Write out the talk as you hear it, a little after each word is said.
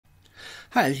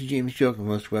Hi, this is James Joke of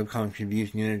most webcomic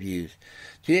reviews and interviews.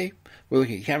 Today, we're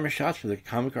looking at camera shots for the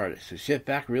comic artist, so sit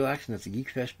back, relax, and let the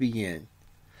Geek Fest begin.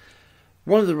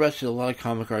 One of the ruts that a lot of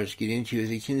comic artists get into is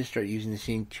they tend to start using the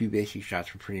same two basic shots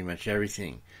for pretty much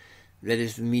everything. That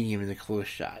is, the medium and the close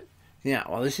shot. Now,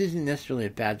 while this isn't necessarily a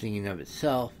bad thing in and of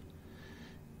itself,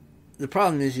 the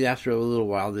problem is that after a little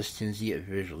while, this tends to get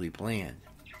visually bland.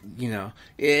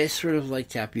 It's sort of like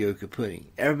tapioca pudding.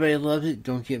 Everybody loves it,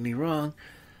 don't get me wrong,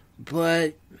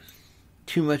 but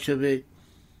too much of it,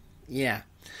 yeah.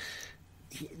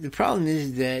 The problem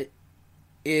is that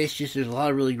it's just there's a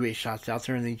lot of really great shots out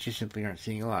there and they just simply aren't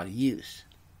seeing a lot of use.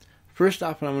 First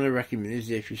off, what I'm going to recommend is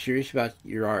that if you're serious about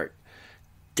your art,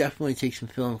 definitely take some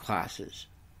film classes.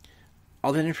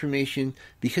 All that information,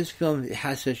 because film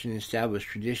has such an established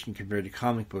tradition compared to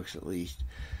comic books at least,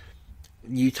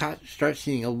 you start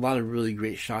seeing a lot of really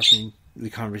great shots in the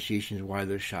conversations why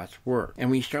those shots work. And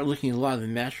when you start looking at a lot of the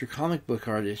master comic book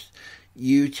artists,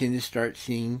 you tend to start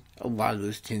seeing a lot of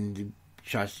those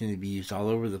shots tend to be used all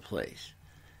over the place.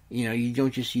 You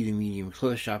don't just see the medium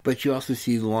close shot, but you also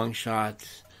see the long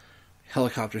shots,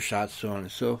 helicopter shots, so on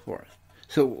and so forth.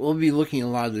 So we'll be looking at a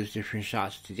lot of those different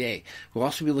shots today. We'll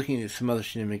also be looking at some other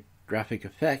cinematographic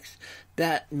effects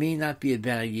that may not be a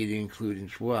bad idea to include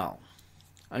as well.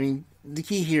 The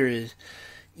key here is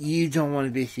you don't want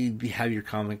to basically have your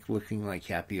comic looking like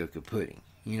tapioca pudding.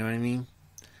 You know what I mean?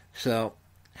 So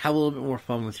have a little bit more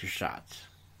fun with your shots.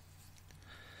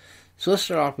 So let's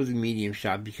start off with the medium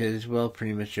shot because, well,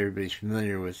 pretty much everybody's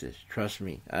familiar with this. Trust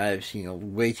me, I've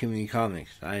seen way too many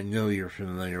comics. I know you're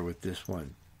familiar with this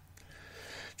one.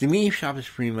 The medium shot is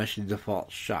pretty much the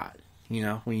default shot.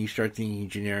 When you start thinking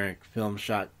generic film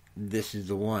shot, this is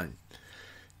the one.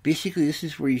 Basically, this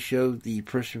is where you show the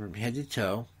person from head to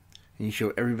toe, and you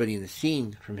show everybody in the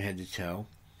scene from head to toe.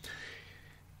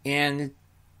 And,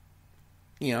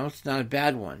 it's not a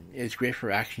bad one. It's great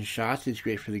for action shots. It's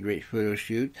great for the great photo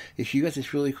shoot. If you got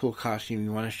this really cool costume and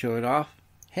you want to show it off,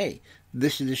 hey,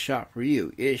 this is the shot for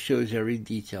you. It shows every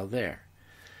detail there.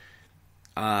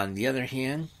 On the other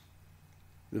hand,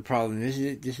 the problem is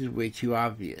that this is way too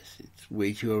obvious. It's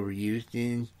way too overused,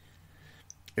 and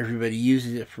everybody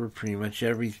uses it for pretty much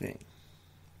everything.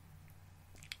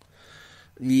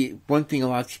 The one thing a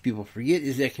lot of people forget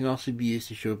is that it can also be used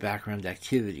to show background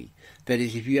activity. That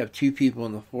is, if you have two people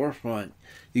in the forefront,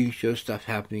 you can show stuff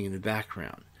happening in the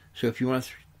background. So if you want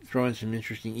to throw in some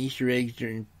interesting Easter eggs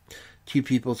during two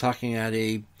people talking at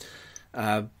a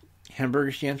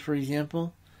hamburger stand, for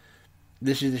example,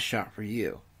 this is the shot for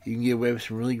you. You can get away with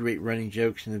some really great running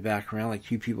jokes in the background, like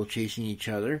two people chasing each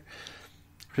other.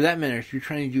 For that matter, if you're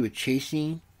trying to do a chase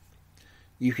scene,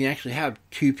 you can actually have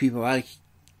two people at a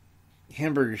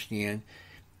hamburger stand,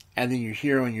 and then your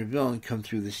hero and your villain come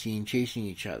through the scene chasing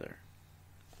each other.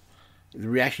 The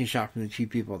reaction shot from the two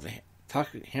people at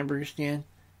the hamburger stand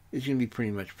is going to be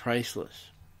pretty much priceless.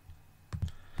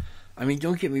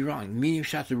 Don't get me wrong, the medium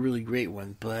shot's a really great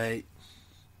one, but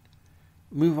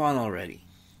move on already.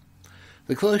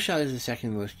 The close shot is the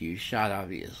second most used shot,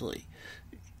 obviously.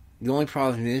 The only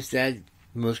problem is that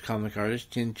most comic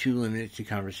artists tend to limit it to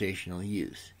conversational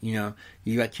use. You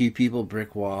got two people,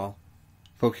 brick wall,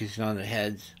 focusing on their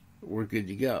heads, we're good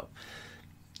to go.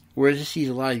 Whereas this sees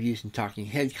a lot of use in talking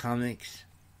head comics.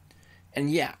 And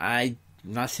yeah, I'm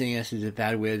not saying this is a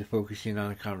bad way to focus in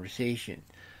on a conversation.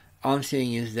 All I'm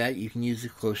saying is that you can use the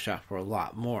close shot for a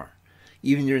lot more.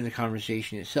 Even during the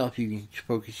conversation itself, you can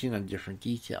focus in on different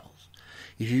details.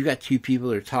 If you've got two people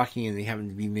that are talking and they happen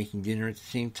to be making dinner at the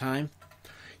same time,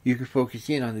 you can focus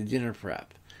in on the dinner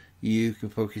prep. You can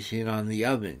focus in on the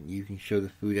oven. You can show the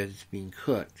food as it's being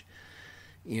cooked.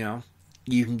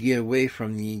 You can get away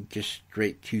from the just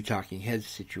straight two talking heads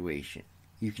situation.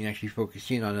 You can actually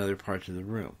focus in on other parts of the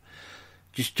room.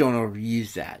 Just don't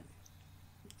overuse that.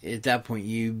 At that point,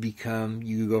 you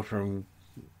go from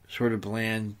sort of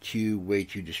bland to way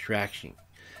too distraction.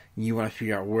 You want to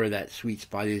figure out where that sweet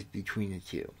spot is between the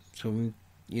two. So,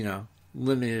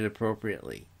 limit it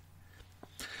appropriately.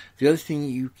 The other thing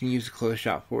you can use a close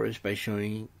shot for is by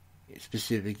showing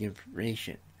specific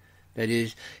information. That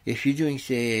is, if you're doing,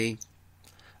 say,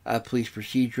 a police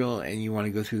procedural and you want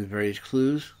to go through the various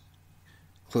clues,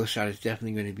 close shot is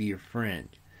definitely going to be your friend.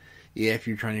 If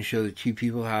you're trying to show that two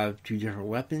people have two different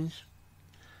weapons,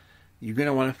 you're going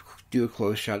to want to do a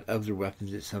close shot of their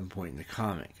weapons at some point in the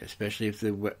comic, especially if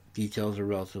the details are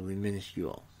relatively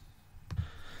minuscule.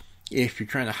 If you're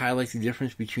trying to highlight the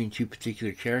difference between two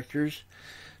particular characters,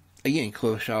 again,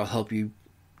 close shot will help you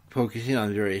focus in on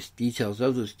the various details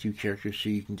of those two characters so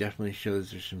you can definitely show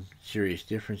that there's some serious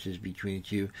differences between the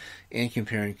two and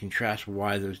compare and contrast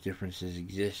why those differences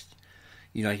exist.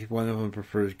 You know, like if one of them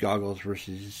prefers goggles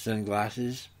versus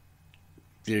sunglasses,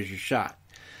 there's your shot.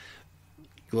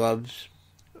 Gloves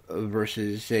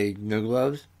versus, say, no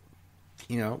gloves.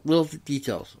 You know, little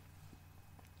details.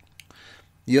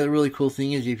 The other really cool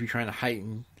thing is if you're trying to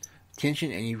heighten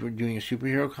tension and you're doing a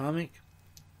superhero comic,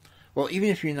 well, even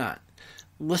if you're not,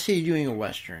 let's say you're doing a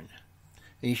Western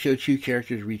and you show two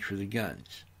characters reach for the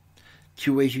guns.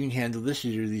 Two ways you can handle this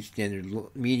is the standard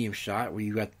medium shot where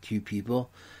you've got two people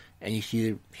and you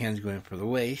see the hands going for the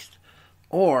waist,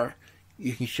 or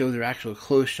you can show their actual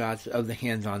close shots of the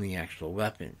hands on the actual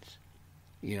weapons.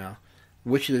 You know,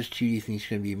 which of those two do you think is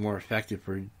going to be more effective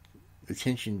for the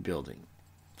tension building?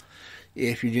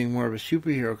 If you're doing more of a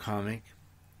superhero comic,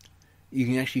 you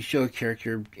can actually show a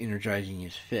character energizing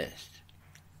his fist.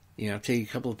 You know, take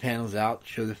a couple of panels out,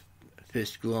 show the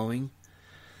fist glowing,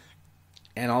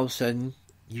 and all of a sudden,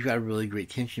 you've got a really great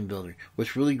tension builder.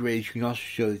 What's really great is you can also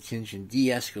show the tension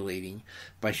de-escalating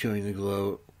by showing the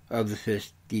glow of the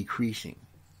fist decreasing.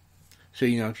 So,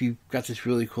 you know, if you've got this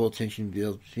really cool tension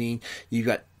build scene, you've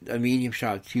got a medium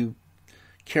shot of two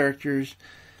characters,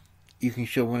 you can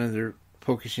show one of their,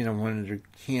 focusing on one of their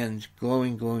hands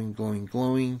glowing, glowing, glowing,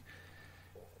 glowing.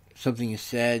 Something is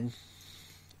said,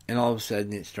 and all of a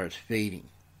sudden it starts fading.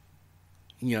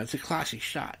 You know, it's a classic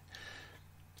shot.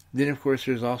 Then, of course,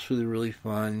 there's also the really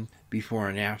fun before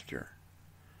and after.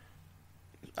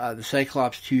 The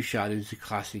Cyclops 2 shot is a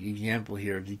classic example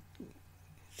here of the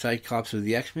Cyclops of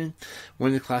the X-Men.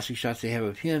 One of the classic shots they have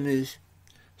of him is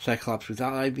Cyclops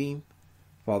without I-beam,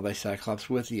 followed by Cyclops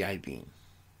with the I-beam.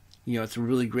 You know, it's a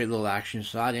really great little action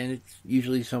shot, and it's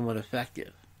usually somewhat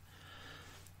effective.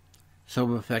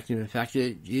 So effective, in fact,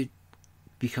 it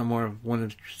become one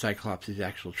of Cyclops'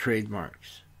 actual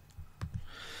trademarks.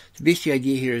 The basic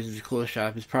idea here is that the close shot,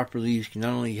 if it's properly used, can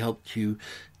not only help to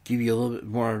give you a little bit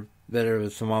more better of a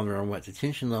thermometer on what the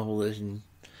tension level is and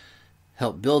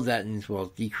help build that and as well as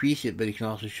decrease it, but it can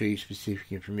also show you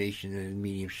specific information that a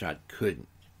medium shot couldn't.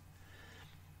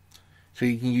 So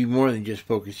you can do more than just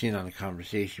focus in on a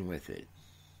conversation with it.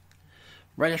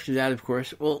 Right after that, of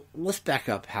course, well, let's back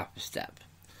up half a step.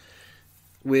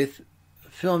 With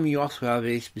film, you also have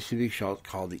a specific shot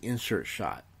called the insert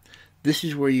shot. This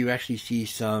is where you actually see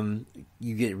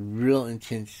you get real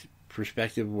intense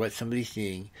perspective of what somebody's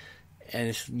seeing, and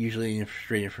it's usually a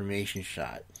straight information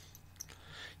shot.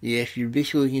 Yeah, if you're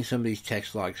basically looking at somebody's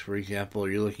text logs, for example,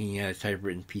 or you're looking at a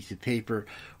typewritten piece of paper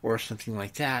or something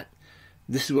like that,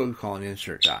 this is what we call an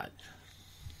insert shot.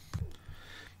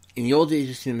 In the old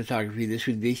days of cinematography, this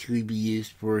would basically be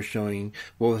used for showing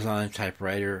what was on a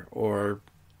typewriter or,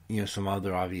 you know, some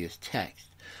other obvious text.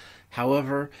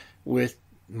 However, with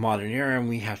modern era, and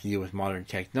we have to deal with modern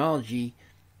technology,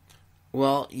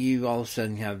 well, you all of a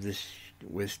sudden have this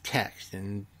with text,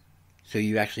 and so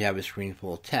you actually have a screen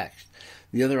full of text.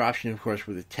 The other option, of course,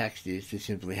 with the text is to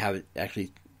simply have it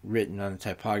actually written on the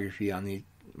typography on the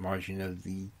margin of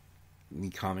the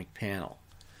comic panel.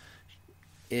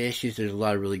 It's just there's a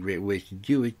lot of really great ways to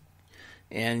do it,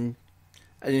 and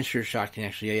an insert shot can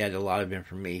actually add a lot of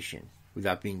information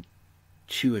without being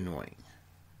too annoying.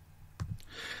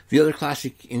 The other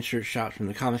classic insert shot from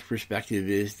the comic perspective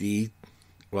is the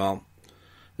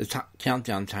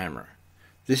countdown timer.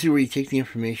 This is where you take the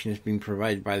information that's being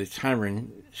provided by the timer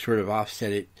and sort of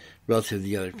offset it relative to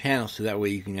the other panels, so that way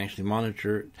you can actually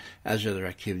monitor it as other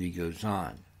activity goes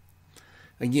on.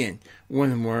 Again,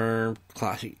 one of the more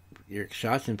classic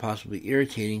shots and possibly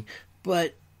irritating,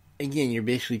 but again, you're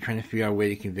basically trying to figure out a way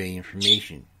to convey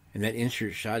information, and that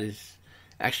insert shot is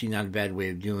actually not a bad way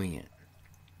of doing it.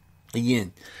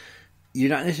 Again, you're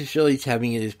not necessarily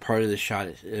having it as part of the shot,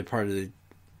 part of the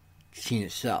scene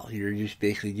itself. You're just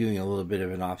basically doing a little bit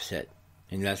of an offset,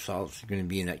 and that's all it's going to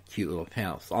be in that cute little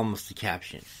panel. It's almost a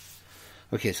caption.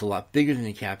 Okay, it's a lot bigger than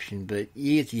a caption, but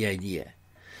you get the idea.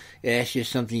 It's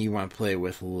just something you want to play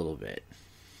with a little bit.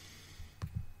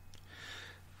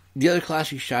 The other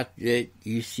classic shot that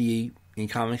you see in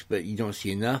comics, but you don't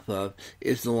see enough of,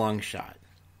 is the long shot.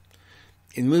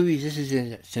 In movies, this is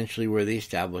essentially where they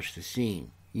establish the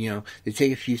scene. You know, they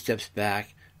take a few steps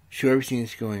back, show everything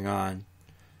that's going on,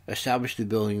 establish the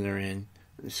building they're in,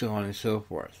 and so on and so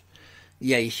forth.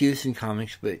 Yeah, you see this in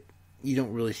comics, but you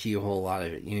don't really see a whole lot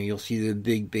of it. You know, you'll see the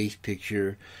big base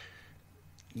picture,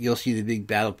 you'll see the big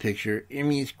battle picture. I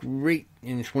mean, it's great,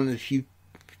 and it's one of the few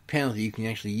panels that you can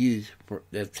actually use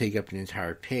that take up an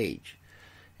entire page.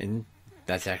 And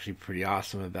that's actually pretty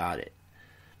awesome about it.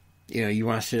 You know, you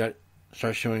want to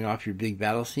start showing off your big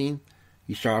battle scene,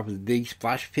 you start off with a big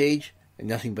splash page, and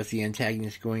nothing but the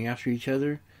antagonists going after each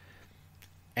other.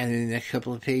 And then the next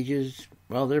couple of pages,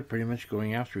 well, they're pretty much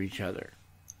going after each other,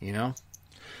 you know?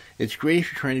 It's great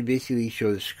if you're trying to basically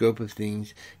show the scope of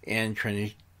things and trying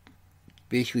to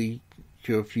basically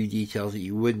show a few details that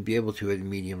you wouldn't be able to at a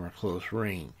medium or close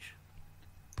range.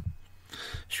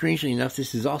 Strangely enough,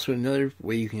 this is also another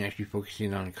way you can actually focus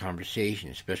in on a conversation,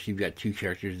 especially if you've got two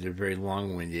characters that are very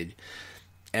long-winded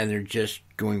and they're just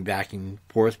going back and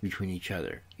forth between each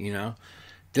other, you know?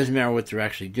 Doesn't matter what they're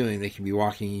actually doing. They can be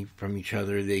walking from each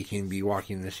other, they can be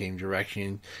walking in the same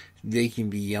direction, they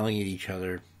can be yelling at each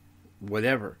other,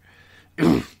 whatever.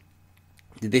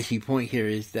 The basic point here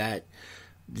is that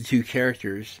the two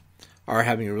characters are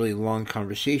having a really long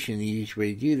conversation. The easiest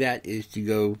way to do that is to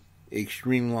go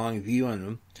extreme long view on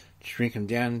them, shrink them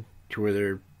down to where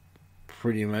they're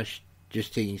pretty much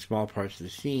just taking small parts of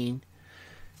the scene,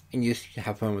 and just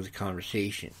have fun with the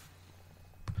conversation.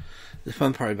 The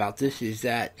fun part about this is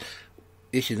that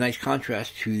this is a nice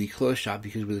contrast to the close shot,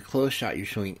 because with a close shot you're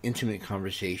showing intimate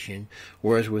conversation,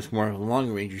 whereas with more of a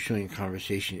long range you're showing a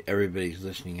conversation everybody's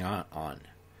listening on.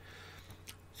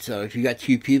 So if you got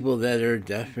two people that are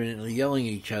definitely yelling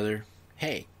at each other,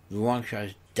 hey, the long shot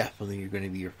is definitely going to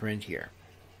be your friend here.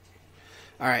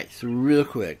 Alright, so real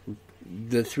quick,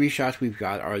 the three shots we've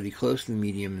got are the close, the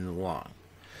medium, and the long.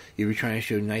 If you're trying to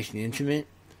show nice and intimate,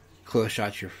 close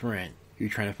shot's your friend. If you're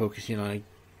trying to focus in on a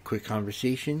quick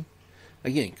conversation,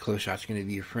 again, close shot's going to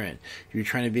be your friend. If you're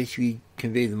trying to basically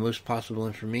convey the most possible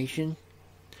information,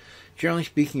 generally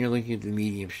speaking, you're looking at the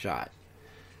medium shot.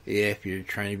 If you're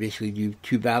trying to basically do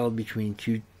two battle between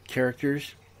two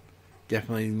characters,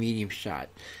 definitely the medium shot.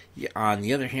 On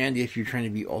the other hand, if you're trying to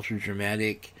be ultra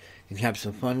dramatic and have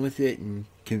some fun with it and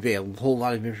convey a whole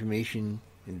lot of information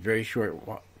in a very short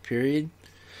period,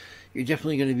 you're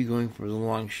definitely going to be going for the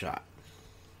long shot.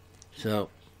 So,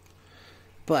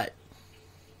 but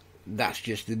that's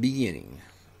just the beginning.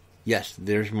 Yes,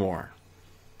 there's more.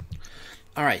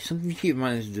 Alright, something to keep in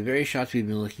mind is the various shots we've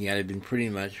been looking at have been pretty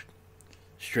much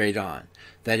straight on.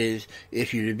 That is,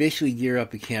 if you were to basically gear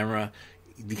up the camera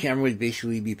would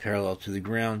basically be parallel to the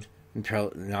ground,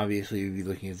 and obviously you'd be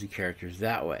looking at the characters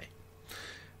that way.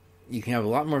 You can have a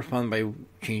lot more fun by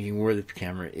changing where the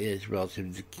camera is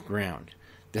relative to the ground.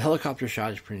 The helicopter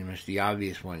shot is pretty much the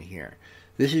obvious one here.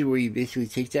 This is where you basically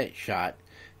take that shot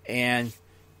and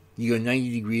you go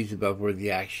 90 degrees above where the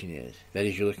action is. That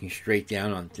is, you're looking straight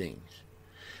down on things.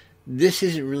 This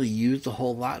isn't really used a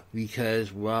whole lot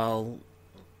because, well,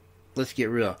 let's get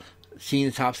real. Seeing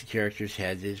the tops of characters'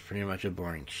 heads is pretty much a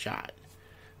boring shot.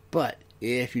 But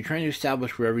if you're trying to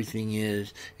establish where everything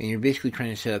is and you're basically trying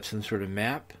to set up some sort of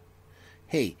map,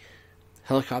 hey,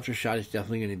 helicopter shot is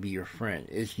definitely going to be your friend.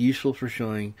 It's useful for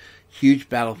showing huge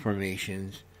battle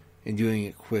formations and doing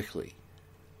it quickly.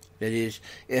 That is,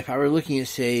 if I were looking at,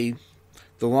 say,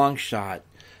 the long shot,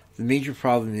 the major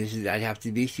problem is that I'd have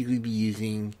to basically be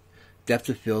using depth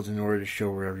of field in order to show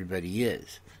where everybody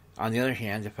is. On the other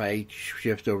hand, if I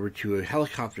shift over to a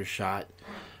helicopter shot,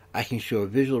 I can show a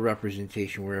visual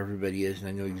representation where everybody is, and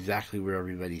I know exactly where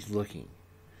everybody's looking.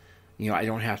 You know, I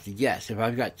don't have to guess. If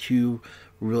I've got two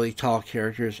really tall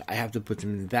characters, I have to put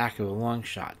them in the back of a long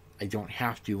shot. I don't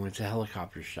have to when it's a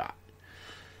helicopter shot.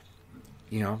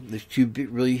 You know, there's two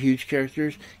really huge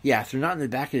characters. Yeah, if they're not in the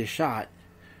back of the shot,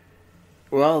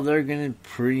 well, they're going to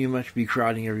pretty much be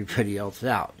crowding everybody else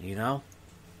out, you know?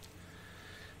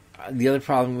 The other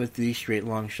problem with the straight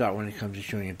long shot when it comes to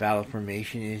showing a battle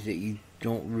formation is that you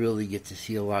don't really get to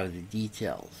see a lot of the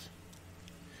details.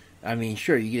 I mean,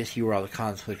 sure, you get to see where all the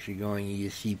conflicts are going, you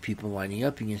see people lining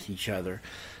up against each other,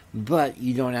 but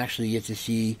you don't actually get to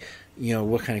see, you know,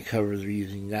 what kind of cover they're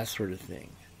using, that sort of thing.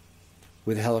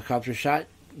 With a helicopter shot,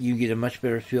 you get a much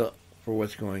better feel for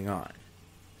what's going on.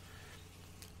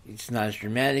 It's not as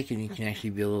dramatic, and it can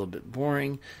actually be a little bit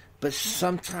boring, but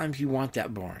sometimes you want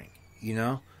that boring, you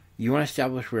know? You want to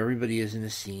establish where everybody is in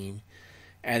the scene,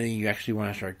 and then you actually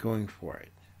want to start going for it.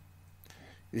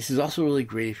 This is also really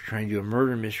great if you're trying to do a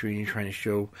murder mystery and you're trying to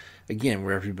show, again,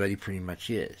 where everybody pretty much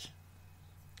is.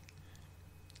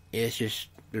 It's just,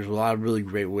 there's a lot of really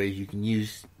great ways you can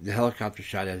use the helicopter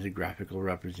shot as a graphical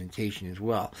representation as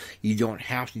well. You don't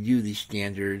have to do the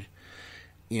standard,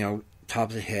 you know,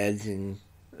 tops of heads and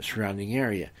surrounding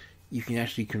area. You can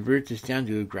actually convert this down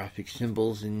to graphic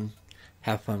symbols and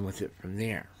have fun with it from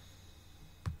there.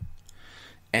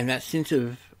 And that sense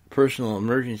of personal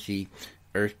urgency,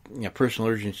 is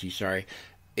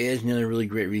another really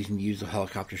great reason to use a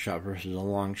helicopter shot versus a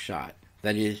long shot.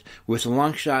 That is, with a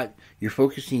long shot, you're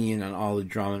focusing in on all the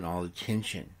drama and all the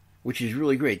tension, which is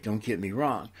really great, don't get me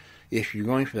wrong, if you're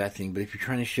going for that thing. But if you're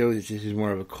trying to show that this is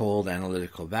more of a cold,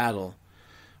 analytical battle,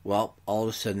 well, all of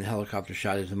a sudden the helicopter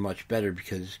shot is much better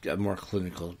because it's got a more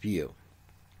clinical view.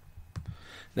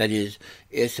 That is,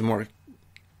 it's a more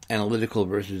analytical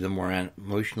versus a more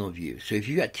emotional view. So if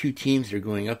you got two teams that are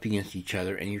going up against each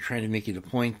other and you're trying to make it a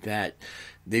point that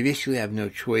they basically have no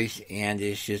choice and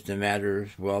it's just a matter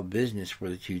of, well, business for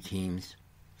the two teams,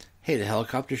 hey, the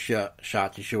helicopter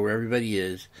shot to show where everybody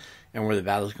is and where the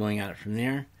battle's going at it from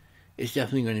there is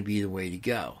definitely going to be the way to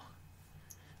go.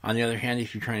 On the other hand,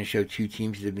 if you're trying to show two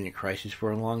teams that have been in crisis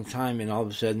for a long time and all of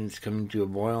a sudden it's coming to a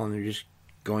boil and they're just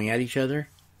going at each other,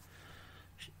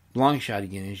 long shot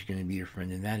again is going to be your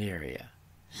friend in that area.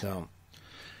 So,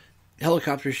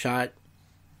 helicopter shot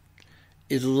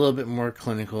is a little bit more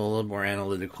clinical, a little more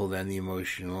analytical than the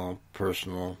emotional,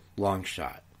 personal long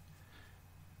shot,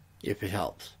 if it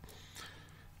helps.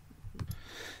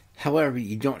 However,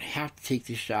 you don't have to take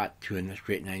the shot to a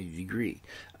straight 90 degree.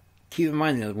 Keep in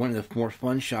mind that one of the more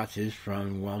fun shots is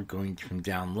from, well, going from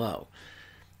down low.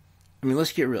 I mean,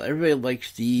 let's get real. Everybody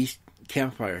likes the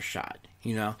campfire shot.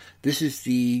 You know, this is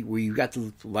where you've got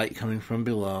the light coming from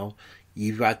below.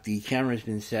 You've got the camera's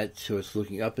been set so it's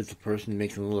looking up at the person to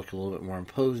make them look a little bit more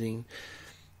imposing.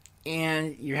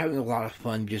 And you're having a lot of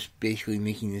fun just basically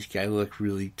making this guy look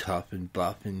really tough and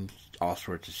buff and all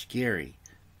sorts of scary.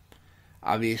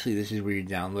 Obviously, this is where your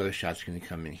down low shot's going to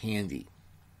come in handy.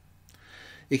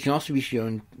 It can also be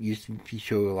used to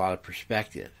show a lot of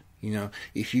perspective. You know,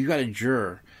 if you got a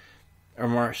juror,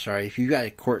 if you got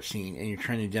a court scene and you're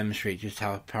trying to demonstrate just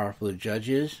how powerful the judge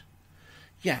is,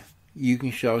 yeah, you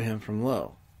can show him from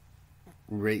low.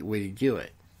 Great way to do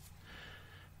it.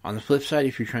 On the flip side,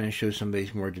 if you're trying to show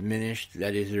somebody's more diminished,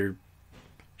 that is, they're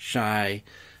shy,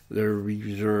 they're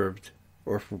reserved,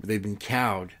 or if they've been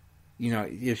cowed, you know,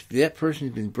 if that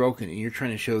person's been broken and you're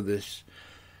trying to show this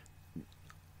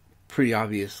pretty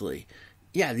obviously,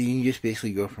 yeah, then you just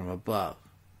basically go from above.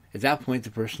 At that point, the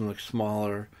person looks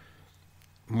smaller,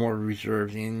 more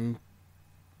reserved, and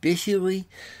basically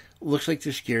looks like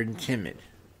they're scared and timid.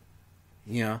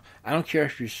 You know, I don't care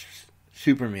if you're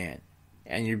Superman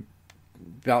and you're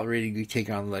about ready to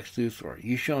take on Lex Luthor.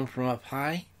 You show him from up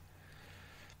high,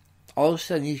 all of a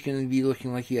sudden he's going to be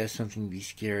looking like he has something to be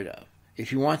scared of.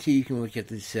 If you want to, you can look at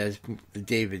this says the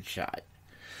David shot.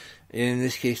 In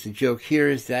this case, the joke here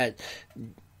is that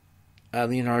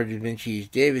Leonardo da Vinci's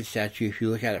David statue, if you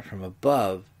look at it from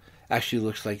above, actually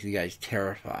looks like the guy's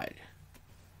terrified.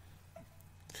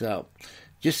 So,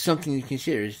 just something to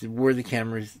consider is where the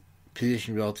camera's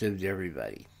positioned relative to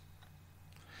everybody.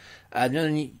 Another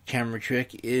neat camera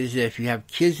trick is that if you have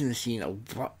kids in the scene, a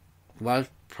lot of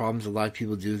problems a lot of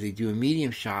people do is they do a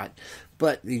medium shot,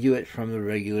 but they do it from the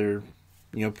regular,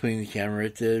 you know, putting the camera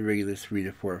at the regular 3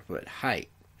 to 4 foot height.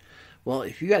 Well,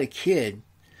 if you got a kid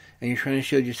and you're trying to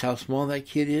show just how small that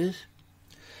kid is,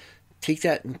 take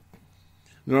that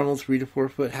normal 3 to 4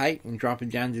 foot height and drop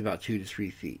it down to about 2 to 3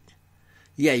 feet.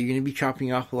 Yeah, you're going to be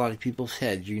chopping off a lot of people's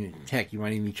heads. You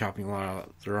might even be chopping a lot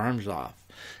of their arms off.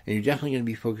 And you're definitely going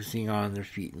to be focusing on their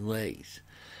feet and legs.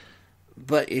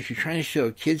 But if you're trying to show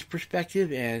a kid's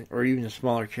perspective or even a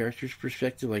smaller character's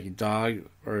perspective, like a dog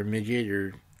or a midget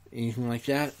or anything like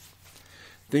that,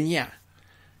 then yeah,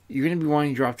 you're going to be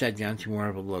wanting to drop that down to more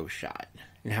of a low shot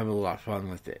and have a lot of fun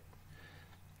with it.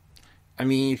 I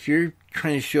mean, if you're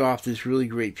trying to show off this really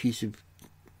great piece of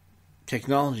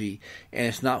technology and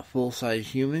it's not full-size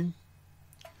human,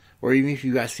 or even if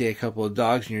you got, say, a couple of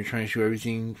dogs and you're trying to show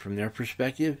everything from their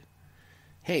perspective,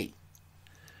 hey,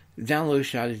 the down low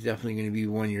shot is definitely going to be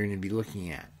one you're going to be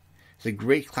looking at. It's a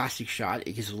great classic shot.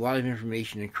 It gets a lot of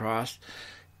information across,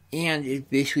 and it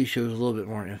basically shows a little bit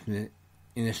more infinite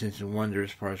innocence and wonder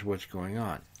as far as what's going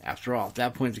on. After all, at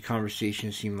that point, the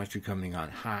conversations seem like they're coming on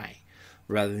high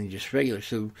rather than just regular.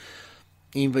 So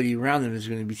anybody around them is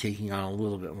going to be taking on a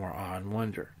little bit more awe and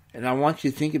wonder. And I want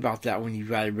you to think about that when you've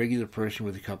got a regular person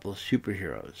with a couple of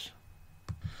superheroes.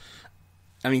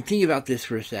 I mean, think about this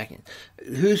for a second.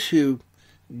 Who's Who,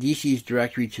 DC's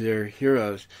directory to their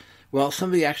heroes, well,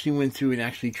 somebody actually went through and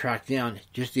actually tracked down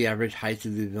just the average height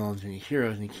of the villains and the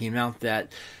heroes, and it came out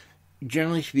that,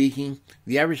 generally speaking,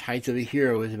 the average height of a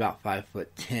hero is about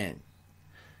 5'10".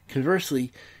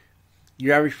 Conversely,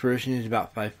 your average person is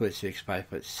about 5'6",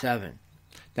 5'7".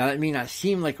 Now, that may not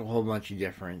seem like a whole bunch of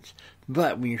difference,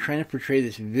 but when you're trying to portray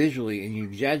this visually and you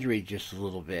exaggerate just a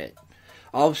little bit,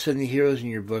 all of a sudden the heroes in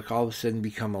your book all of a sudden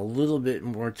become a little bit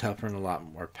more tougher and a lot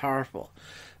more powerful.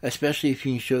 Especially if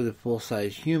you can show the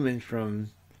full-size human from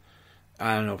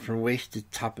waist to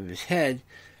top of his head,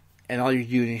 and all you're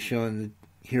doing is showing the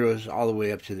heroes all the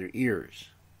way up to their ears.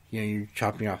 You know, you're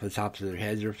chopping off the tops of their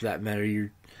heads, or for that matter,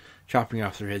 you're chopping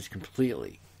off their heads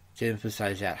completely to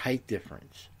emphasize that height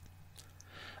difference.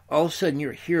 All of a sudden,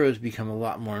 your heroes become a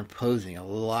lot more imposing, a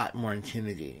lot more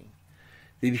intimidating.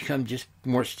 They become just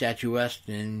more statuesque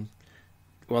and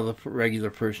the regular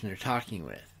person they're talking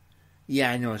with.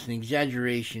 Yeah, I know it's an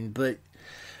exaggeration, but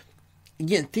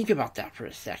again, think about that for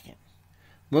a second.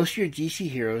 Most of your DC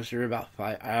heroes are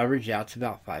average out to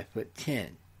about 5'10".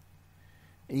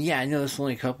 And yeah, I know it's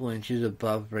only a couple inches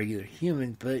above regular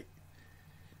human, but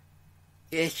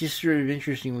it's just sort of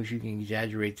interesting when you can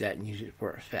exaggerate that and use it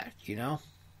for effect, you know?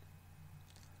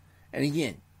 And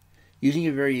again, using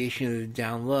a variation of the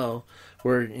down low,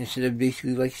 where instead of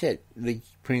basically, like I said, like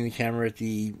putting the camera at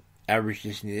the average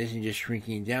distance it is and just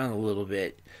shrinking it down a little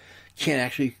bit, can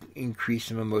actually increase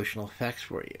some emotional effects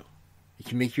for you. It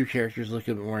can make your characters look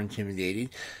a bit more intimidating.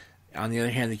 On the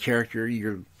other hand, the character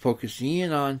you're focusing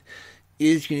in on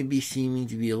is going to be seeming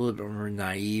to be a little bit more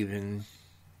naive and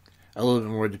a little bit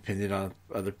more dependent on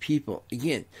other people.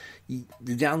 Again,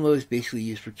 the down low is basically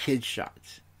used for kids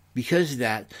shots. Because of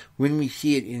that, when we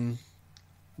see it in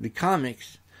the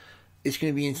comics, it's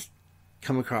going to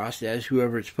come across as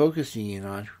whoever it's focusing in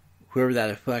on, whoever that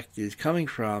effect is coming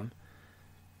from,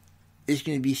 is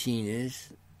going to be seen as,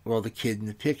 well, the kid in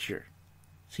the picture.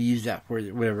 So use that for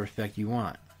whatever effect you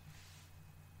want.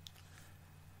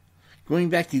 Going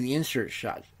back to the insert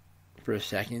shot for a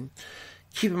second,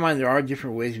 keep in mind there are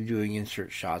different ways of doing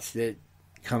insert shots that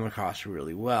come across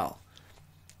really well.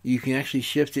 You can actually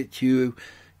shift it to,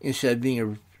 instead of being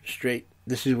a straight,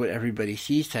 this is what everybody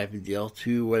sees type of deal,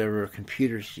 to whatever a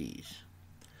computer sees.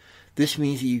 This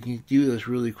means that you can do those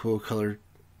really cool color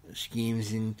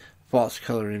schemes in false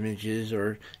color images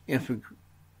or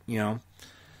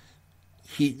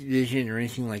heat vision or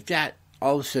anything like that.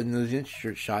 All of a sudden those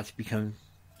insert shots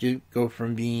go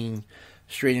from being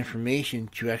straight information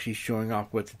to actually showing off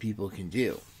what the people can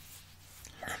do.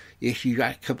 If you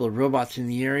got a couple of robots in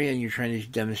the area and you're trying to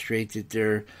demonstrate that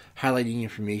they're highlighting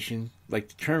information like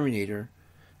the Terminator,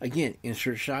 again,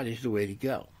 insert shot is the way to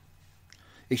go.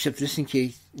 Except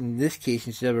in this case,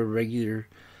 instead of a regular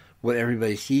what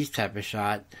everybody sees type of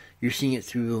shot, you're seeing it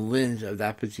through the lens of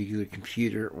that particular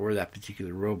computer or that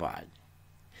particular robot.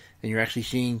 And you're actually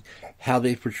seeing how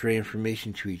they portray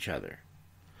information to each other,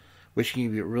 which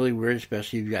can be really weird,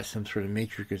 especially if you've got some sort of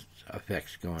matrix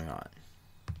effects going on.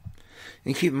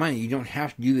 And keep in mind, you don't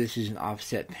have to do this as an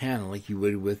offset panel like you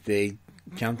would with a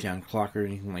countdown clock or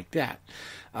anything like that.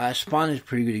 Spawn is a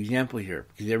pretty good example here,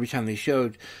 because every time they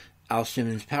showed Al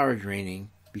Simmons' power draining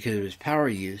because of his power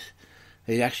use,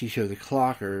 they'd actually show the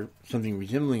clock or something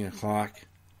resembling a clock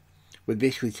would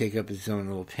basically take up its own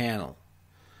little panel.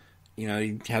 You know,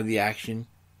 you'd have the action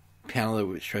panel that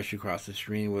would stretch across the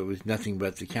screen where it was nothing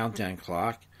but the countdown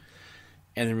clock,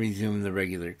 and then resume the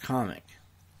regular comic.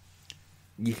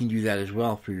 You can do that as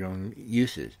well for your own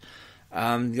uses.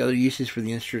 The other uses for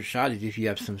the insert shot is if you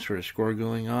have some sort of score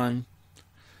going on,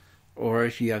 or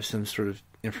if you have some sort of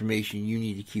information you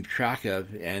need to keep track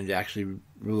of and actually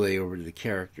relay over to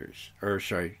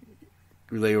the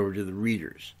relay over to the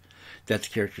readers that the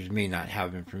characters may not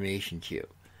have information to.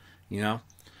 You know?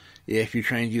 If you're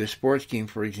trying to do a sports game,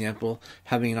 for example,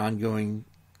 having an ongoing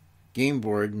game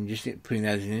board and just putting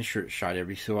that as an insert shot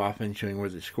every so often, showing where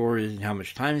the score is and how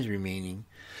much time is remaining,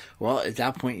 well, at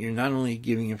that point, you're not only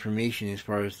giving information as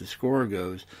far as the score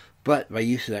goes, but by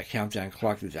use of that countdown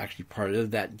clock that's actually part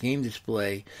of that game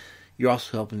display, you're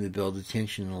also helping to build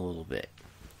attention a little bit.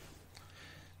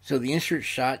 So the insert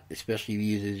shot, especially if you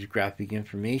use it as a graphic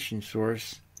information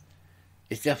source,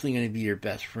 is definitely going to be your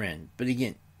best friend. But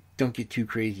again, don't get too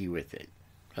crazy with it.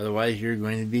 Otherwise, you're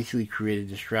going to basically create a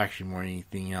distraction more than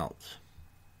anything else.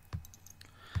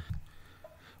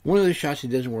 One of the shots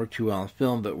that doesn't work too well in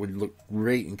film but would look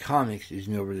great in comics is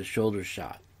an over-the-shoulder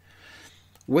shot.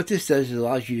 What this does is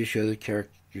allows you to show the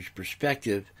character's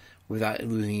perspective without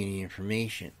losing any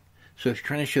information. So if you're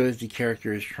trying to show that the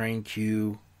character is trying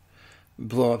to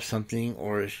blow up something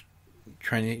or is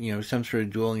trying to, some sort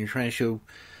of duel, and you're trying to show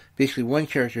basically one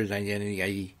character's identity,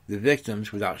 i.e. the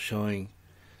victim's, without showing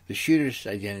the shooter's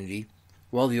identity,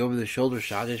 well, the over-the-shoulder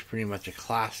shot is pretty much a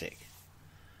classic.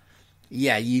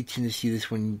 Yeah, you tend to see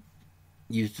this one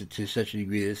used to such a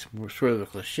degree that it's sort of a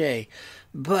cliche,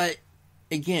 but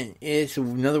again, it's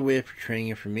another way of portraying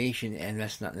information, and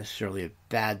that's not necessarily a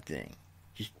bad thing.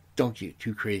 Just don't get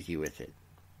too crazy with it.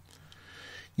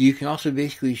 You can also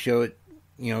basically show it,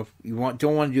 if you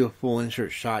don't want to do a full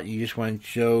insert shot, you just want to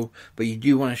show, but you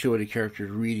do want to show what a character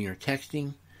is reading or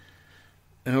texting,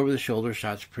 and over-the-shoulder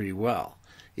shots pretty well.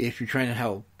 If you're trying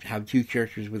to have two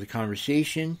characters with a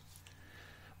conversation,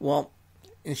 well,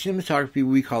 in cinematography,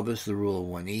 we call this the rule of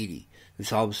 180.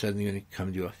 It's all of a sudden going to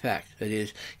come to effect. That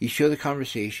is, you show the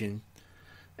conversation.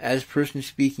 As the person is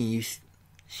speaking, you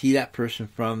see that person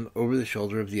from over the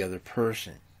shoulder of the other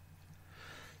person.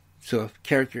 So if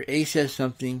character A says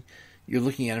something, you're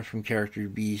looking at it from character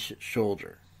B's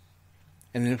shoulder.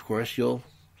 And then, of course, you'll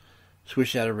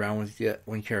switch that around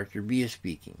when character B is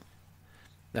speaking.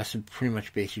 That's a pretty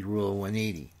much basic rule of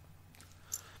 180.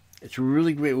 It's a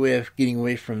really great way of getting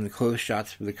away from the close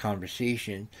shots for the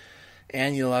conversation,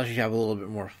 and it allows you to have a little bit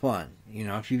more fun. You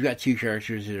know, if you've got two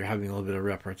characters that are having a little bit of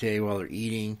repartee while they're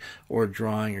eating or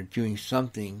drawing or doing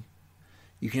something,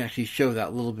 you can actually show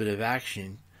that little bit of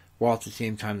action while at the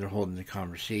same time they're holding the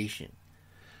conversation.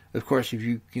 Of course, if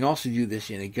you can also do this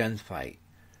in a gunfight,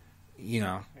 you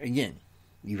know, again,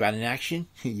 you've got an action,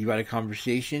 you've got a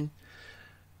conversation.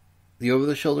 The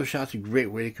over-the-shoulder shot's a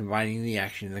great way to combining the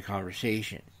action and the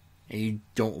conversation. And you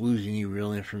don't lose any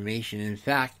real information. In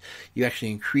fact, you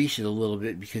actually increase it a little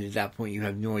bit because at that point you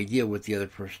have no idea what the other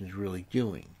person is really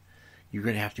doing. You're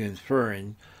going to have to infer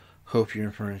and hope your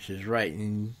inference is right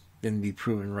and then be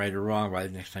proven right or wrong by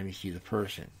the next time you see the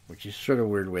person, which is sort of a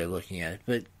weird way of looking at it,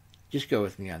 but just go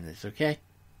with me on this, okay?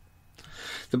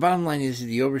 The bottom line is that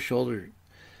the over-shoulder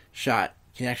shot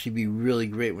can actually be really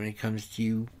great when it comes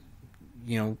to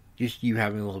you know, just you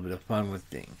having a little bit of fun with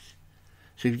things.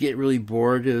 So if you get really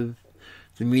bored of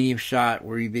the medium shot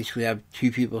where you basically have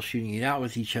two people shooting it out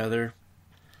with each other,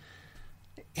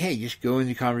 hey, just go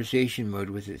into conversation mode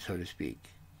with it, so to speak.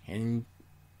 And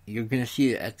you're going to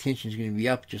see that tension is going to be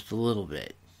up just a little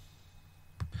bit.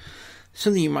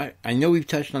 Something you might, I know we've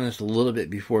touched on this a little bit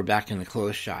before back in the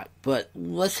close shot, but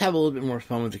let's have a little bit more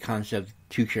fun with the concept of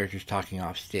two characters talking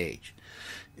off stage.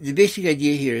 The basic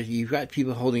idea here is you've got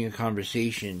people holding a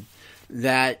conversation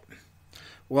that,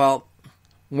 well,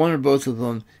 one or both of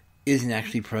them isn't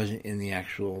actually present in the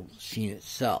actual scene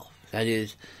itself. That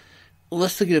is,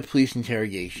 let's look at a police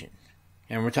interrogation.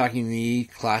 And we're talking the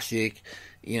classic,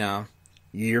 you know,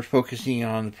 you're focusing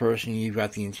on the person, you've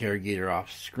got the interrogator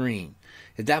off screen.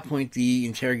 At that point, the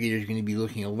interrogator is going to be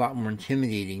looking a lot more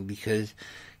intimidating because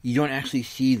you don't actually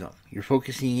see them. You're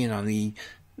focusing in on the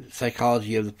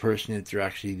psychology of the person that they're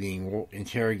actually being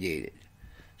interrogated.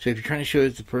 So if you're trying to show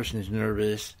that the person is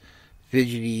nervous,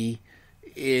 fidgety,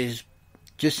 is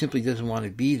just simply doesn't want to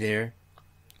be there,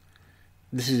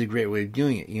 this is a great way of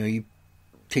doing it. You know, you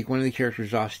take one of the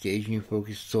characters off stage and you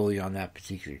focus solely on that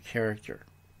particular character.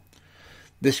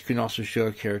 This can also show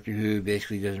a character who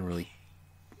basically doesn't really,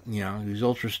 you know, who's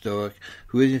ultra stoic,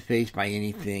 who isn't faced by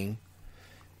anything,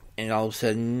 and all of a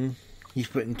sudden he's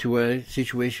put into a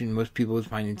situation most people would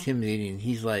find intimidating, and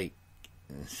he's like,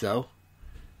 so?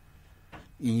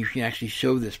 And you can actually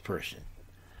show this person.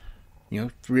 You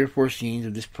know, 3 or 4 scenes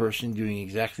of this person doing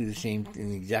exactly the same,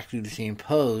 in exactly the same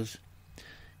pose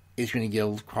is going to get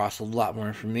across a lot more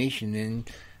information than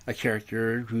a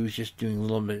character who's just doing a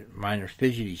little bit minor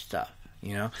fidgety stuff.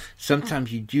 You know,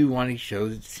 sometimes you do want to show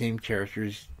that the same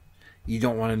characters, you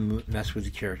don't want to mess with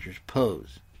the character's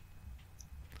pose.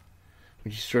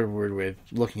 Which is sort of a weird way of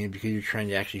looking at it because you're trying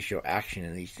to actually show action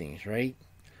in these things, right?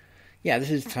 Yeah,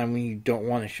 this is a time when you don't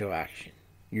want to show action.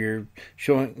 You're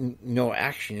showing no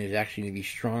action is actually going to be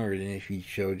stronger than if you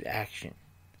showed action.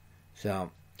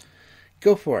 So,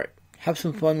 go for it. Have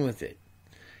some fun with it.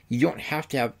 You don't have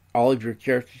to have all of your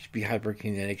characters be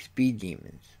hyperkinetic speed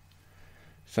demons.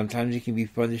 Sometimes it can be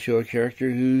fun to show a character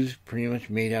who's pretty much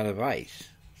made out of ice.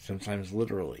 Sometimes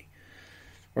literally.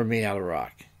 Or made out of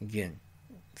rock. Again,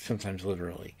 sometimes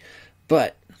literally.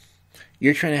 But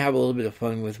you're trying to have a little bit of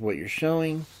fun with what you're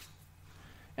showing,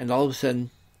 and all of a sudden,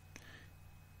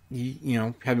 you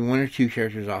know, having 1 or 2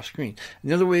 characters off screen.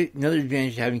 Another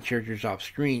advantage of having characters off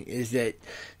screen is that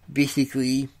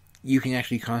basically you can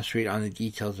actually concentrate on the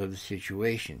details of the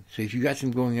situation. So if you got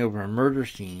them going over a murder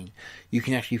scene, you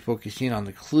can actually focus in on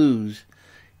the clues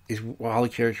is while the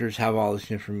characters have all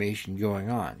this information going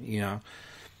on, you know.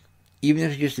 Even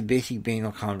if it's just a basic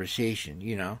banal conversation,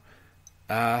 you know.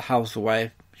 How's the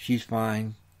wife? She's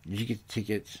fine. Did you get the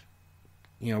tickets?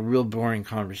 You know, real boring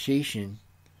conversation.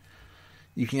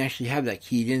 You can actually have that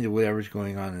keyed into whatever's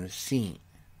going on in the scene.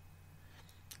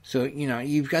 So, you know,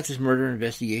 you've got this murder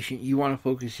investigation. You want to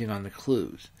focus in on the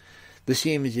clues. The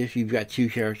same as if you've got 2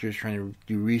 characters trying to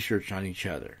do research on each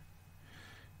other.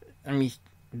 I mean,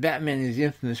 Batman is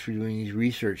infamous for doing these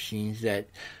research scenes that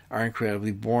are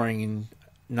incredibly boring and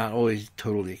not always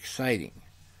totally exciting.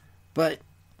 But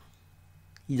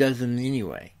he does them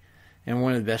anyway. And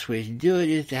one of the best ways to do it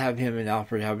is to have him and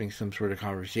Alfred having some sort of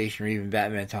conversation, or even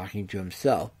Batman talking to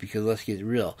himself, because let's get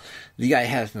real, the guy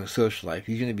has no social life.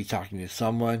 He's going to be talking to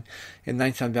someone, and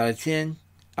 9 times out of 10,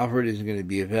 Alfred isn't going to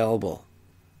be available.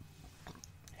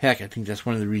 Heck, I think that's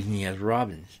one of the reasons he has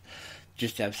Robins,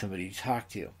 just to have somebody to talk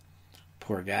to.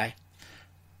 Poor guy.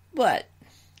 But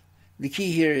the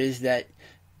key here is that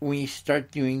when you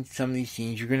start doing some of these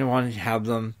scenes, you're going to want to have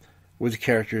them with the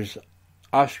characters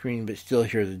off screen but still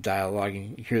hear the dialogue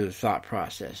and hear the thought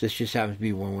process. This just happens to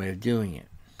be one way of doing it.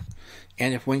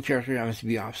 And if one character happens to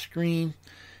be off screen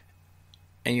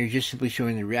and you're just simply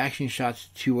showing the reaction shots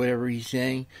to whatever he's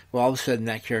saying, well, all of a sudden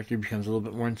that character becomes a little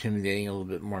bit more intimidating, a little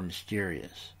bit more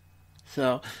mysterious.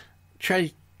 So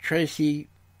try to see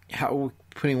how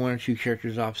putting one or two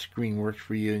characters off screen works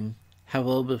for you and have a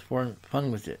little bit more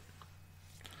fun with it.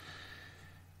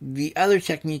 The other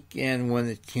technique, and one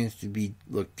that tends to be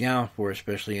looked down for,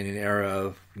 especially in an era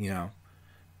of,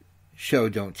 show,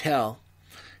 don't tell,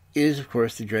 is, of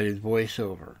course, the dreaded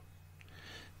voiceover.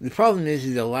 The problem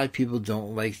is that a lot of people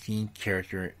don't like seeing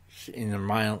characters in their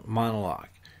monologue.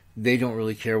 They don't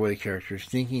really care what a character is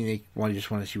thinking. They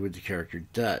just want to see what the character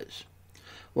does.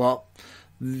 Well,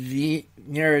 the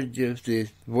narrative, the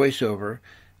voiceover,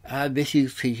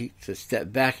 basically takes a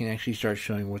step back and actually starts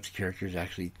showing what the character is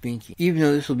actually thinking. Even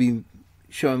though this will be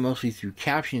shown mostly through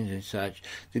captions and such,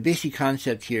 the basic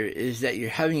concept here is that you're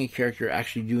having a character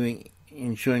actually doing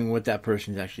and showing what that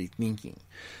person is actually thinking.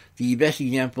 The best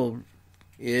example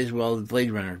is, well, the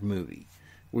Blade Runner movie,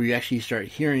 where you actually start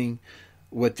hearing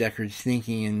what Deckard's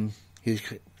thinking and his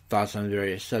thoughts on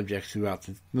various subjects throughout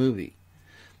the movie.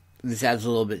 This adds a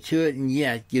little bit to it, and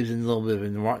it gives it a little bit of a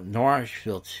noirish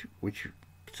feel, which in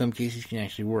some cases can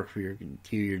actually work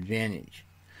to your advantage.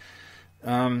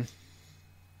 The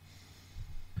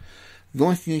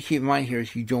only thing to keep in mind here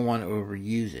is you don't want to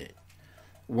overuse it.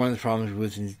 One of the problems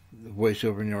with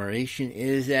voiceover narration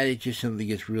is that it just simply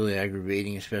gets really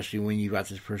aggravating, especially when you've got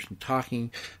this person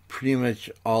talking pretty much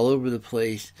all over the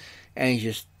place and he's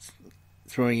just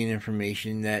throwing in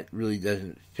information that really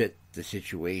doesn't fit the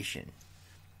situation.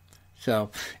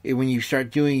 So when you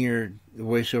start doing your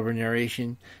voiceover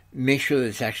narration, make sure that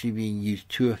it's actually being used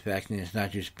to effect and it's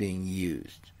not just being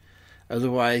used.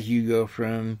 Otherwise, you go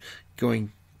from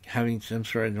having some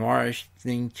sort of noirish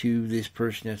thing to this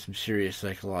person has some serious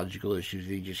psychological issues.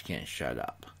 They just can't shut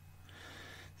up.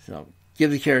 So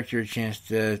give the character a chance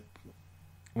to,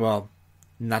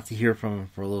 not to hear from him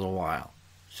for a little while.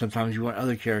 Sometimes you want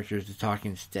other characters to talk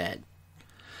instead.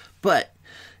 But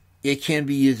it can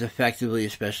be used effectively,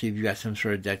 especially if you've got some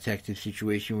sort of detective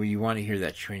situation where you want to hear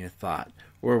that train of thought,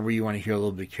 or where you want to hear a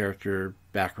little bit of character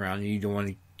background and you don't want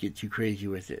to get too crazy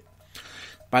with it.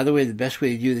 By the way, the best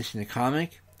way to do this in a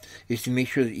comic is to make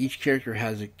sure that each character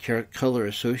has a color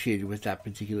associated with that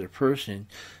particular person,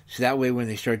 so that way when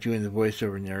they start doing the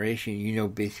voiceover narration, you know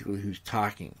basically who's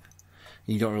talking.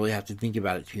 You don't really have to think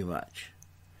about it too much.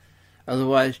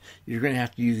 Otherwise, you're going to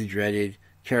have to use the dreaded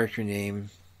character name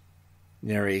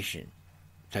narration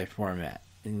type format,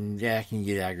 and that can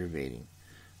get aggravating.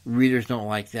 Readers don't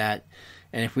like that,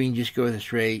 and if we can just go with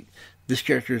this rate, this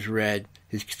character is red,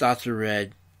 his thoughts are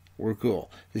red, we're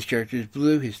cool. This character is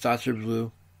blue, his thoughts are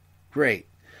blue, great.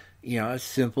 It's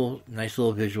simple, nice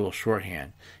little visual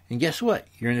shorthand. And guess what?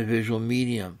 You're in a visual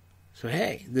medium, so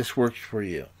hey, this works for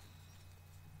you.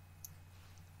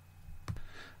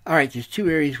 Alright, there's two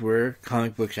areas where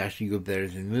comic books actually go better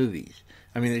than movies.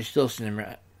 I mean, there's still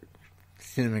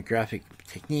cinematographic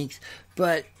techniques,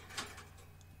 but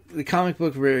the comic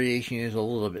book variation is a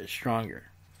little bit stronger.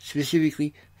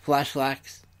 Specifically,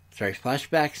 flashbacks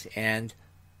and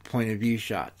point of view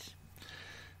shots.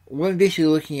 What I'm basically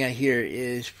looking at here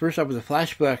is, first off with a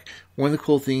flashback, one of the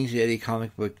cool things that a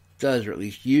comic book does, or at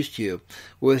least used to,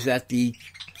 was that the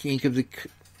ink of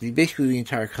basically the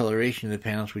entire coloration of the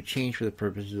panels would change for the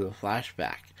purposes of a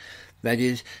flashback. That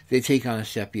is, they take on a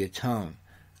sepia tone.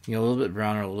 A little bit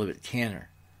browner, a little bit tanner.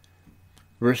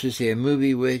 Versus, say, a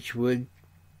movie which would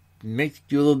do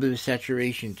a little bit of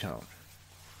saturation tone.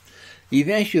 The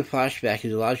advantage of a flashback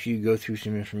is it allows you to go through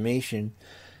some information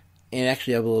and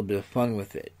actually have a little bit of fun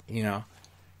with it.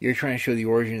 You're trying to show the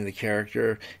origin of the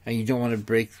character and you don't want to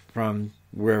break from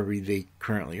wherever they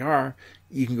currently are.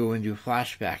 You can go into a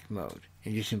flashback mode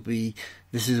and just simply,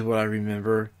 this is what I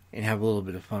remember, and have a little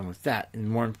bit of fun with that. And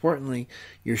more importantly,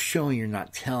 you're showing, you're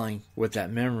not telling what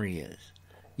that memory is.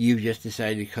 You've just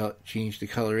decided to change the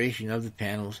coloration of the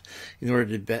panels in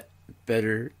order to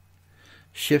better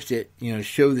shift it,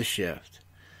 show the shift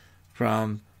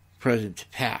from present to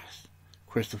past.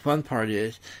 Of course, the fun part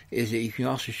is that you can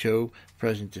also show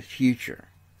present to future.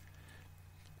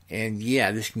 And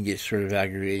this can get sort of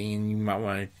aggravating, and you might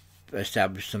want to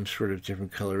establish some sort of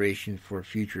different coloration for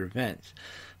future events.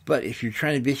 But if you're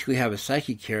trying to basically have a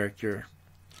psychic character,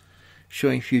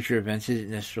 showing future events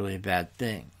isn't necessarily a bad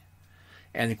thing.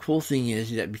 And the cool thing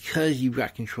is that because you've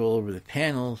got control over the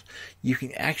panels, you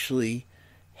can actually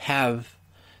have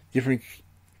different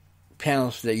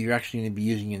panels that you're actually going to be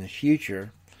using in the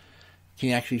future,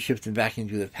 can actually shift them back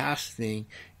into the past thing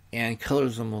and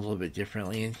colors them a little bit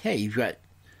differently. And hey, you've got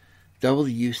double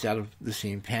the use out of the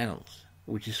same panels,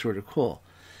 which is sort of cool.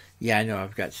 Yeah, I know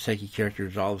I've got psychic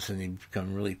characters, all of a sudden they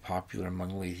become really popular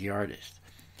among lazy artists.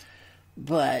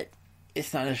 But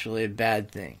it's not necessarily a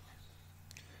bad thing.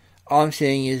 All I'm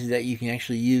saying is that you can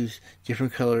actually use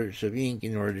different colors of ink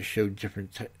in order to show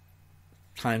different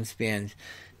time spans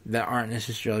that aren't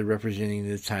necessarily representing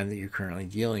the time that you're currently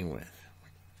dealing with.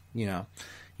 You know,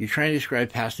 you're trying to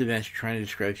describe past events, you're trying to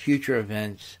describe future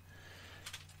events,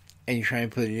 and you're trying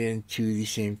to put it into the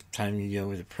same time you're dealing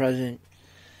with the present.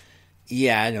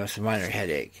 Yeah, I know, it's a minor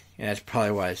headache, and that's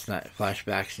probably why it's not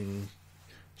flashbacks and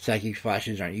psychic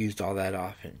flashes aren't used all that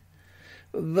often.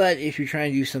 But if you're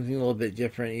trying to do something a little bit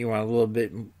different, you want a little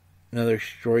bit another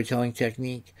storytelling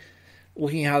technique,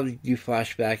 looking at how to do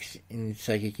flashbacks and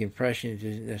psychic impressions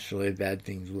isn't necessarily a bad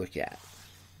thing to look at.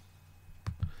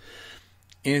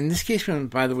 And in this case,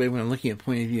 by the way, when I'm looking at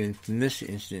point of view, and from this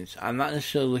instance, I'm not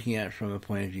necessarily looking at it from a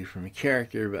point of view from a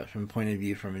character, but from a point of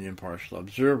view from an impartial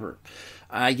observer.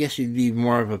 I guess it'd be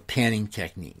more of a panning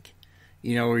technique.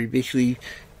 You know, where you're basically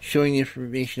showing the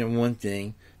information on one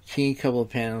thing, taking a couple of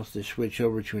panels to switch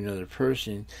over to another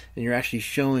person, and you're actually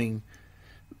showing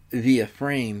via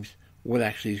frames what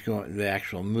actually is going, the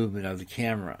actual movement of the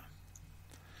camera.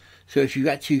 So if you've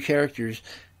got two characters,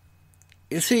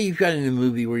 let's say you've got in a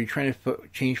movie where you're trying to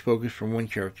change focus from one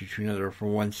character to another, or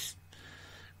from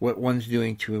what one's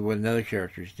doing to what another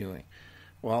character is doing.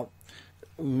 Well,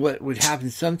 what would happen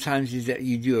sometimes is that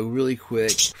you do a really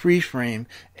quick freeze frame,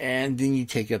 and then you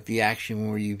take up the action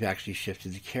where you've actually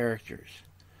shifted the characters.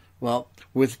 Well,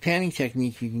 with the panning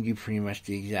technique, you can do pretty much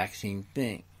the exact same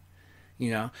thing. You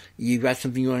know, you've got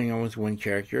something going on with one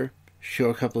character,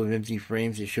 show a couple of empty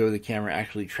frames that show the camera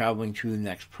actually traveling to the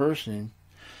next person,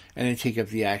 and then take up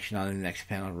the action on the next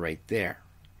panel right there.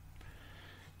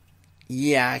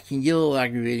 Yeah, it can get a little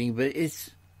aggravating, but it's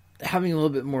having a little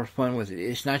bit more fun with it.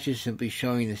 It's not just simply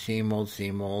showing the same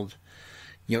old,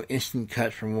 you know, instant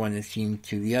cut from one scene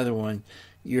to the other one.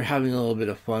 You're having a little bit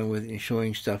of fun with it and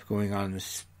showing stuff going on in the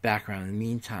background in the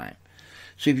meantime.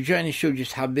 So if you're trying to show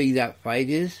just how big that fight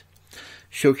is,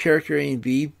 show character A and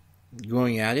B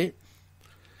going at it,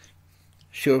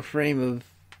 show a frame of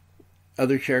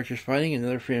other characters fighting,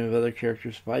 another frame of other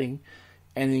characters fighting,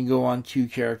 and then go on to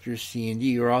characters C and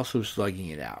D who are also slugging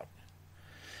it out.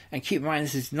 And keep in mind,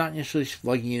 this is not necessarily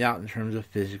slugging it out in terms of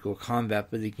physical combat,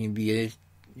 but it can be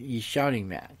a shouting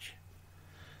match.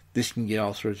 This can get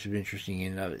all sorts of interesting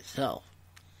in and of itself.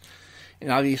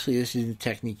 And obviously this is a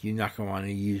technique you're not going to want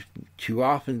to use too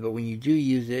often, but when you do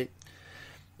use it,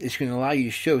 it's going to allow you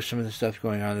to show some of the stuff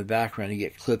going on in the background and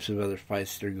get clips of other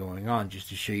fights that are going on, just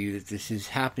to show you that this is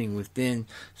happening within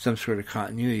some sort of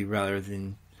continuity rather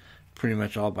than pretty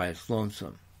much all by its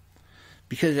lonesome.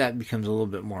 Because that becomes a little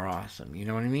bit more awesome, you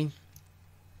know what I mean?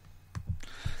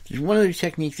 There's one other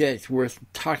technique that's worth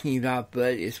talking about,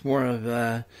 but it's more of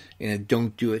in a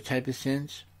don't do it type of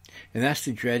sense, and that's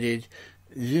the dreaded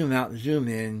zoom out, zoom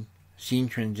in scene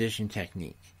transition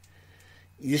technique.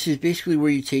 This is basically where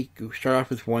you start off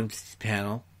with one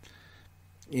panel,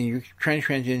 and you're trying to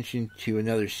transition to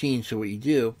another scene. So what you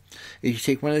do is you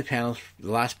take one of the panels, the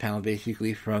last panel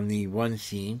basically, from the one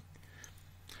scene,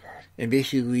 and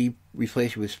basically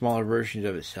replace it with smaller versions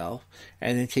of itself,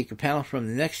 and then take a panel from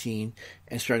the next scene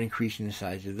and start increasing the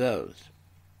size of those.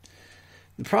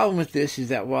 The problem with this is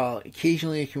that while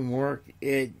occasionally it can work,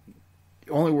 it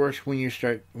only works when you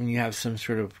have some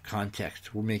sort of context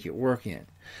to make it work in.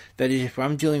 That is, if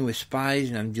I'm dealing with spies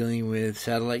and I'm dealing with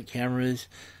satellite cameras,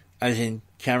 as in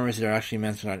cameras that are actually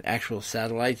mounted on actual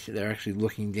satellites that are actually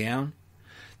looking down,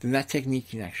 then that technique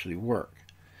can actually work.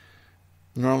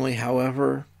 Normally,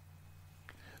 however,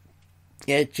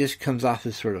 it just comes off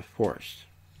as sort of forced.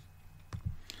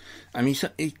 I mean,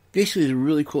 it basically is a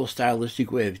really cool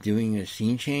stylistic way of doing a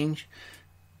scene change,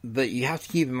 but you have to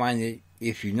keep in mind that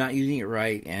if you're not using it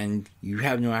right and you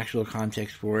have no actual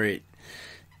context for it,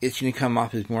 it's going to come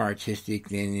off as more artistic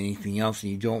than anything else,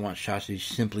 and you don't want shots to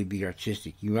simply be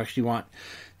artistic. You actually want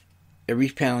every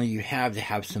panel you have to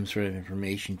have some sort of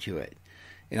information to it.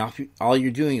 And all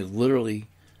you're doing is literally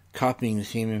copying the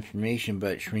same information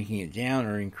but shrinking it down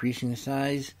or increasing the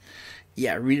size.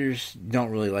 Yeah, readers don't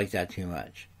really like that too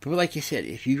much. But like I said,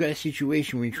 if you've got a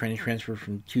situation where you're trying to transfer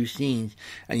from two scenes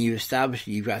and you've established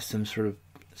that you've got some sort of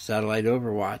satellite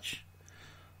overwatch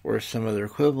or some other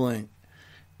equivalent,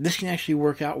 this can actually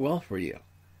work out well for you.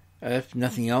 If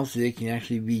nothing else, it can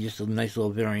actually be just a nice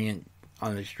little variant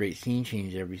on a straight scene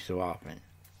change every so often.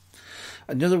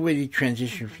 Another way to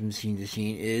transition from scene to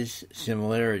scene is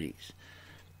similarities.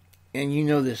 And you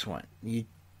know this one. It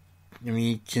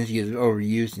tends to get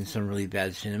overused in some really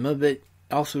bad cinema, but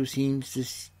also seems to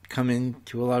come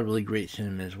into a lot of really great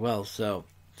cinema as well. So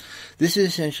this is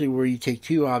essentially where you take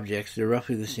two objects that are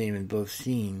roughly the same in both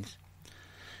scenes,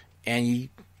 and you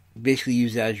basically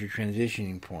use that as your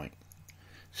transitioning point.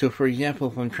 So, for example,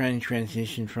 if I'm trying to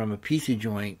transition from a pizza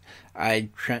joint,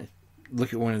 I'd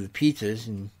look at one of the pizzas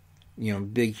and,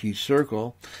 big, huge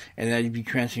circle, and then I'd be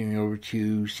transferring over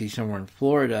to, say, somewhere in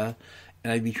Florida,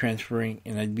 and I'd be transferring,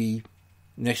 and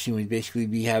next thing would basically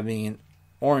be having an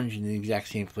orange in the exact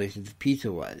same place as the pizza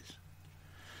was.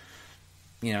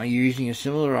 You're using a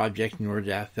similar object in order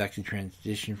to affect the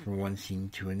transition from one scene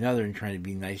to another and trying to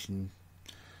be nice and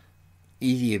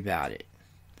easy about it.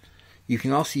 You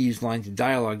can also use lines of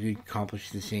dialogue to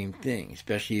accomplish the same thing,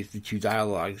 especially if the two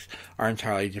dialogues are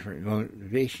entirely different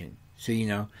motivation. So,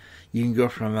 you can go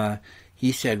from a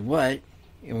he said what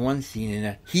in one scene and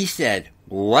a he said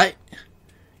what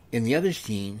in the other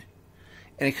scene,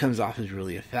 and it comes off as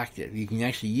really effective. You can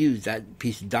actually use that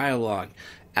piece of dialogue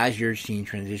as your scene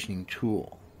transitioning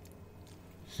tool.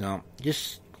 So,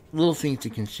 just little things to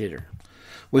consider.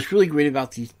 What's really great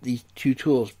about these two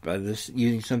tools,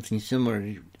 using something similar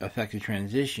to affect a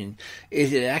transition,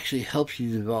 is it actually helps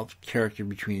you develop character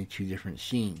between the two different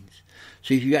scenes.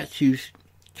 So if you got two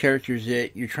characters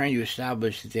that you're trying to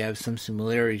establish that they have some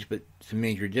similarities but some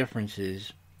major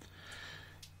differences,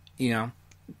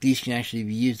 these can actually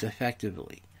be used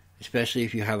effectively. Especially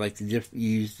if you highlight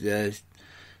use the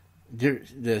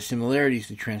similarities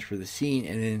to transfer the scene,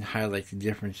 and then highlight the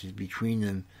differences between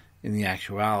them in the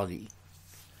actuality.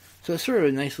 So it's sort of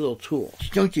a nice little tool.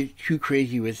 Just don't get too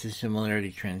crazy with the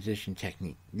similarity transition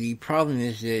technique. The problem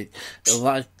is that a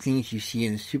lot of things you see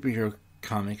in the superhero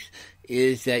comics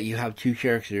is that you have two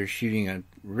characters shooting a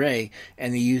ray,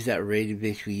 and they use that ray to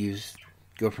basically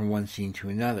go from one scene to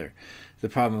another. The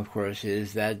problem, of course,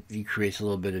 is that it creates a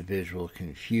little bit of visual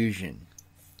confusion.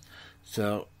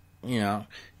 So, they're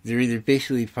either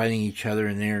basically fighting each other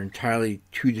and they're entirely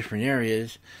two different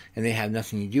areas, and they have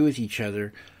nothing to do with each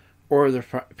other, or they're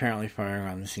apparently firing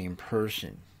on the same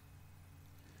person.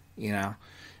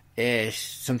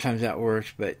 Sometimes that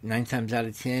works, but 9 times out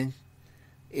of 10,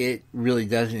 it really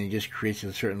doesn't. It just creates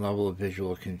a certain level of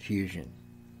visual confusion.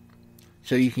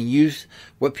 So you can use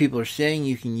what people are saying,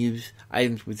 you can use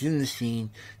items within the scene,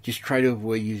 just try to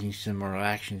avoid using similar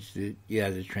actions to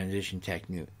the transition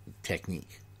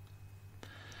technique.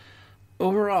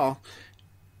 Overall,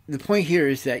 the point here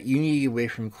is that you need to get away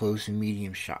from close and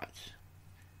medium shots.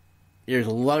 There's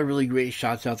a lot of really great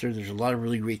shots out there. There's a lot of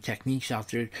really great techniques out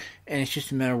there. And it's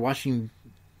just a matter of watching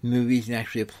movies and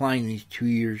actually applying these 2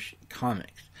 years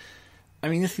comics.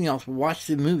 Nothing else. Watch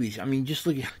the movies. Just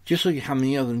look at how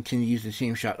many of them tend to use the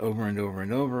same shot over and over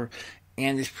and over.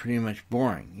 And it's pretty much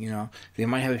boring. They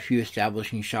might have a few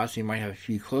establishing shots. They might have a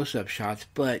few close-up shots.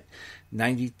 But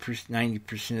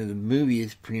 90% of the movie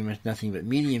is pretty much nothing but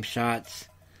medium shots.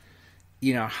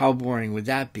 How boring would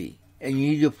that be? And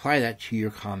you need to apply that to your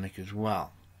comic as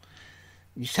well.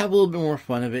 Just have a little bit more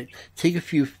fun of it. Take a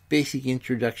few basic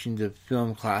introduction to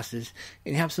film classes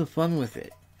and have some fun with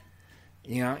it.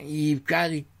 You've got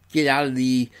to get out of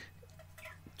the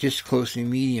just close and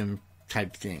medium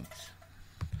type things.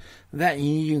 That, you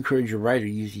need to encourage your writer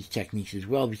to use these techniques as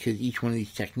well, because each one of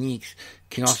these techniques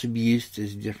can also be used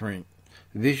as different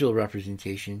visual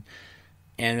representation,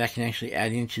 and that can actually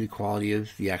add into the quality of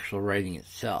the actual writing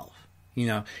itself.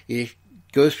 It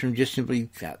goes from just simply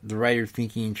the writer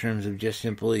thinking in terms of just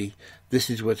simply, this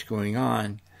is what's going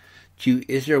on, to,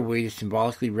 is there a way to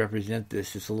symbolically represent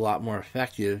this that's a lot more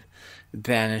effective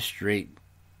than a straight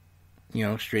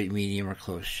medium or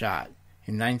close shot?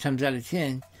 And 9 times out of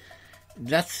 10,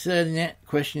 that's a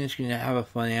question that's going to have a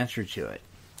fun answer to it.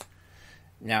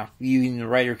 Now, you and the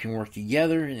writer can work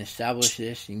together and establish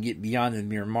this and get beyond the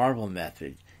mere Marvel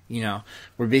method.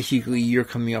 Where basically you're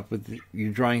coming up with,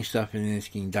 you're drawing stuff and then it's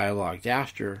getting dialogued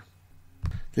after.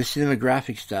 The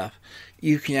cinematographic stuff,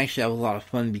 you can actually have a lot of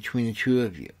fun between the two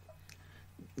of you.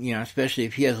 Especially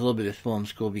if he has a little bit of film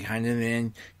school behind him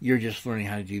and you're just learning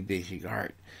how to do basic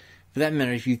art. For that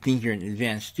matter, if you think you're an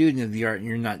advanced student of the art and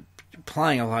you're not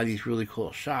applying a lot of these really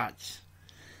cool shots,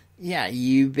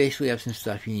 you basically have some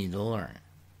stuff you need to learn.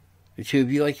 The two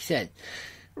of you, like you said,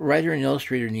 writer and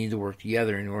illustrator need to work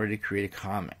together in order to create a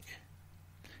comic.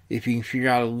 If you can figure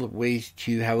out ways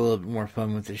to have a little bit more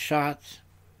fun with the shots,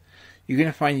 you're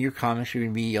going to find your comics are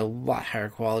going to be a lot higher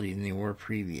quality than they were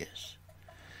previous.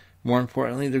 More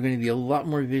importantly, they're going to be a lot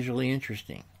more visually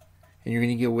interesting, and you're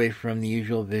going to get away from the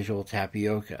usual visual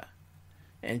tapioca.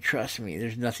 And trust me,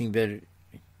 there's nothing better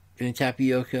than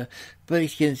tapioca, but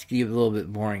it gets to get a little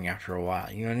bit boring after a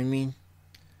while, you know what I mean?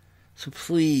 So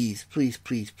please, please,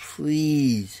 please,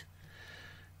 please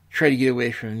try to get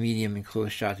away from medium and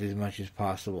close shots as much as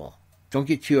possible. Don't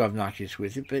get too obnoxious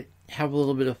with it, but have a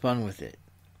little bit of fun with it.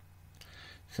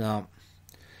 So,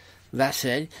 that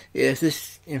said, if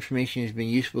this information has been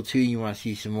useful to you, you want to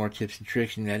see some more tips and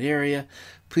tricks in that area,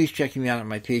 please check me out on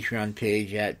my Patreon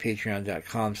page at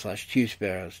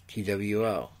patreon.com/twosparrows,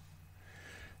 TWO.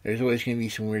 There's always going to be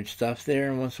some weird stuff there,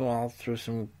 and once in a while I'll throw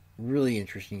some really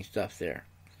interesting stuff there,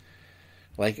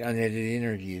 like unedited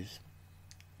interviews.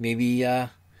 Maybe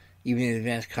even an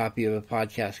advanced copy of a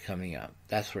podcast coming up,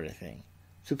 that sort of thing.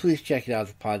 So please check it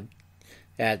out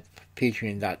at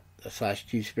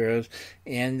patreon.com/twosparrows,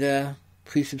 and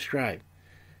please subscribe.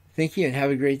 Thank you and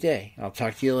have a great day. I'll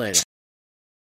talk to you later.